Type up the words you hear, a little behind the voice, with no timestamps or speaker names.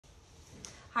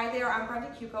Hi there, I'm Brenda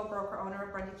Cuoco, broker owner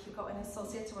of Brenda Cuoco and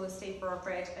Associates Real Estate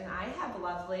Brokerage, and I have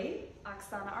lovely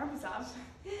Oksana Arbuzov.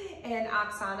 And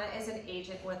Oksana is an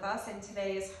agent with us, and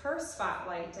today is her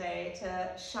spotlight day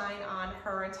to shine on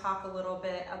her and talk a little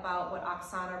bit about what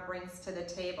Oksana brings to the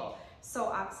table. So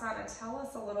Oksana, tell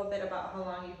us a little bit about how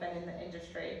long you've been in the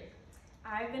industry.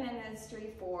 I've been in the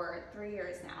industry for 3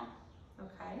 years now.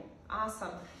 Okay,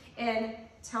 awesome. And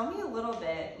tell me a little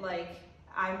bit,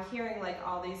 I'm hearing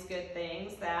all these good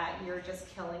things, that you're just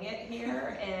killing it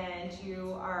here and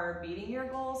you are beating your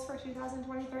goals for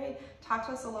 2023. Talk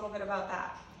to us a little bit about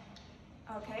that.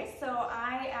 Okay, so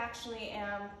I actually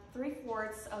am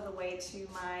 3/4 of the way to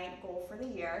my goal for the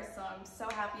year, so I'm so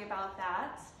happy about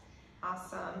that.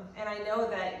 Awesome. And I know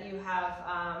that you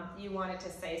have, you wanted to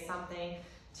say something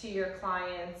to your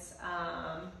clients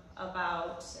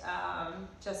about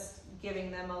just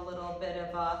giving them a little bit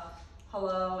of a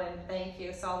hello and thank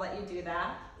you, so I'll let you do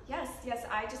that. Yes,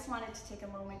 I just wanted to take a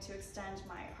moment to extend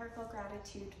my heartfelt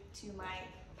gratitude to my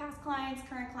past clients,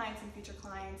 current clients, and future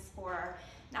clients for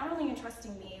not only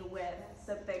entrusting me with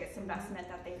the biggest investment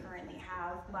that they currently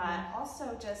have, but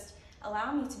also just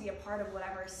allow me to be a part of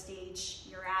whatever stage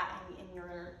you're at in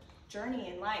your journey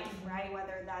in life, right?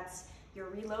 Whether that's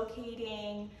you're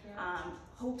relocating,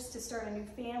 hopes to start a new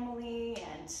family,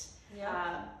 and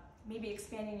maybe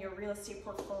expanding your real estate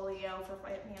portfolio for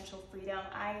financial freedom.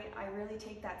 I really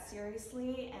take that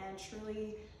seriously and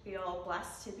truly feel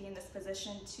blessed to be in this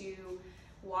position to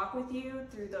walk with you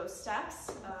through those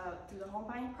steps, through the home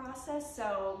buying process.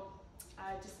 So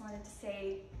I just wanted to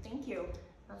say thank you.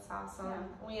 That's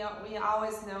awesome. Yeah. We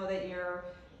always know that you're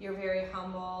very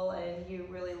humble and you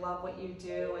really love what you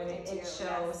do, and it shows.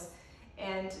 Yes.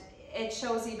 And it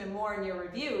shows even more in your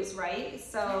reviews, right?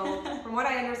 So from what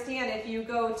I understand, if you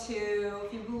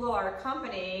Google our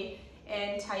company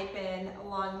and type in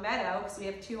Long Meadow, because we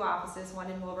have 2 offices,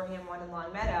 one in Wilbraham, one in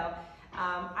Long Meadow,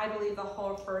 I believe the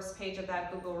whole first page of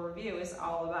that Google review is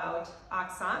all about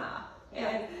Oksana.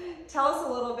 And tell us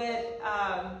a little bit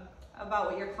about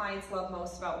what your clients love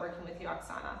most about working with you,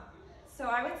 Oksana. So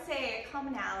I would say a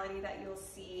commonality that you'll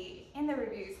see in the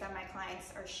reviews that my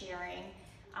clients are sharing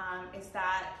is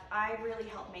that I really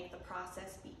help make the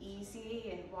process be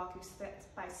easy and walk you step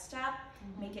by step,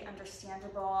 make it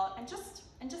understandable and just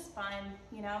fun.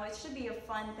 You know, it should be a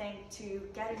fun thing to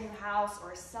get a new house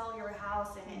or sell your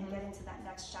house and get into that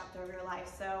next chapter of your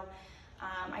life. So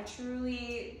I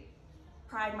truly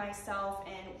pride myself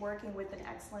in working with an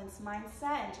excellence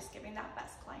mindset and just giving that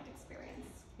best client experience.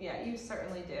 Yeah, you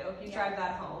certainly do. You drive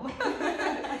that home.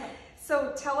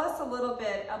 So tell us a little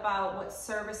bit about what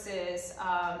services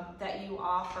that you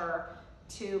offer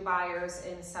to buyers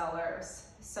and sellers,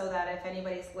 so that if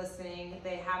anybody's listening,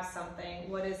 they have something.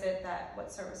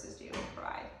 What services do you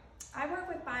provide? I work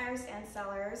with buyers and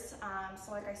sellers.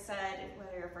 So like I said,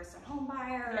 whether you're a first-time home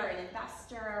buyer or an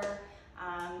investor,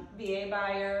 VA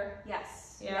buyer.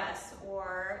 Yes,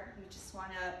 or you just want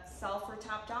to sell for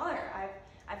top dollar.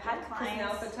 I've had clients.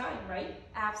 Now's the time, right?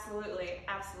 Absolutely.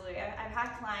 I've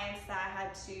had clients that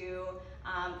had to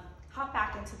hop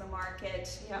back into the market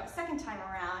second time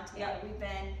around.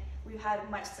 And we've had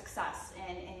much success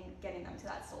in getting them to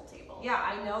that sold table. Yeah,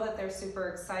 I know that they're super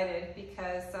excited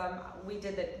because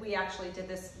we actually did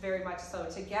this very much so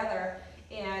together.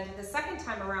 And the second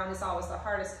time around is always the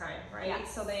hardest time, right?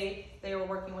 Yes. So they were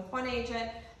working with one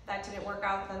agent, that didn't work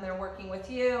out, then they're working with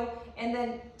you. And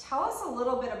then tell us a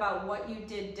little bit about what you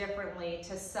did differently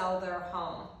to sell their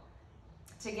home,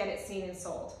 to get it seen and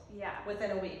sold. Yeah.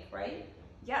 Within a week, right?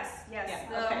 Yes.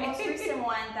 The most recent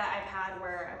one that I've had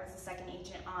where I was the second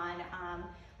agent on,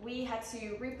 we had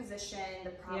to reposition the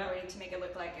property to make it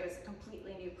look like it was a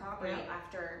completely new property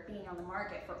after being on the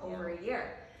market for over a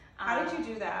year. How did you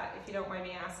do that, if you don't mind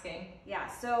me asking? Yeah,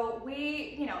 so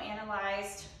we,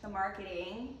 analyzed the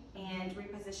marketing and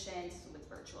repositioned with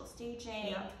virtual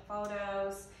staging,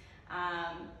 photos,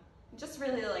 just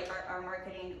really our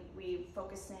marketing. We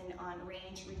focused in on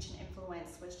range, reach, and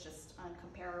influence was just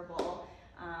uncomparable.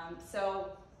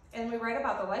 And we write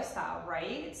about the lifestyle,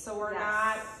 right? So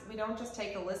we don't just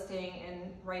take a listing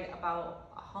and write about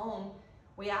a home.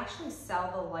 We actually sell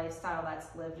the lifestyle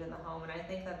that's lived in the home, and I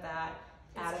think that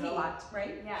added a lot,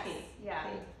 right? Yes. Key. Yeah.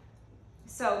 Key.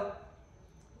 So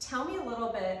tell me a little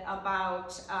bit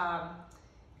about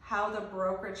how the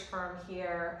brokerage firm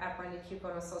here at Brenda Cuoco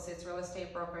and Associates Real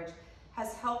Estate Brokerage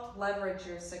has helped leverage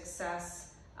your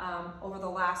success over the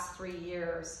last 3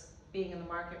 years being in the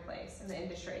marketplace, in the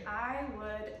industry? I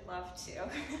would love to.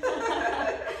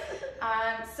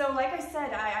 So like I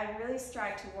said, I really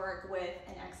strive to work with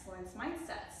an excellence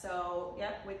mindset. So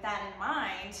with that in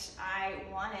mind, I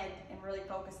wanted and really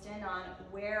focused in on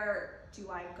where do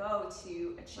I go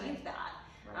to achieve that,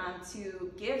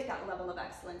 to give that level of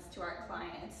excellence to our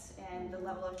clients, and the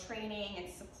level of training and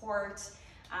support.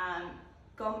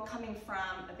 Coming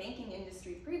from a banking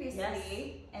industry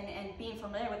previously, and being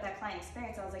familiar with that client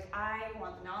experience, I was like, I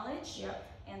want the knowledge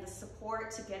and the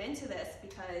support to get into this,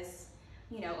 because,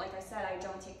 you know, like I said, I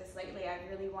don't take this lightly. I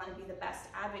really want to be the best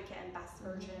advocate and best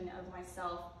version of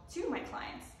myself to my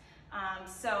clients.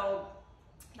 So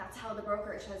that's how the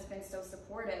brokerage has been so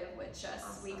supportive, with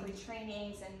just weekly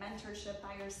trainings and mentorship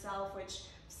by yourself, which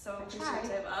I'm so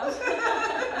appreciative of.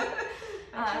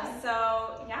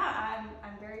 So yeah,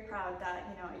 I'm very proud that,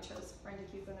 you know, I chose Brenda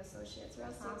Cuoco & Associates Real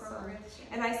Estate Brokerage.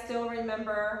 And I still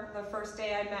remember the first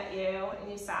day I met you,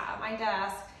 and you sat at my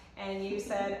desk and you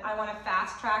said, I want to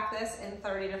fast track this in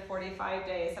 30 to 45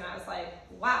 days. And I was like,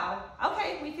 wow,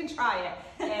 okay, we can try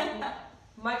it. And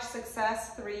much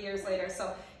success 3 years later.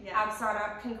 So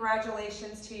Oksana,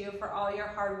 congratulations to you for all your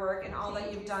hard work and all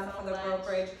that you've done for the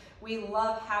brokerage. We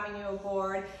love having you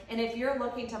aboard. And if you're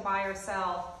looking to buy or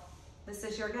sell, this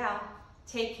is your gal.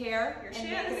 Take care and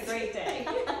make it a great day.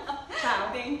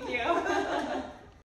 Ciao. Thank you.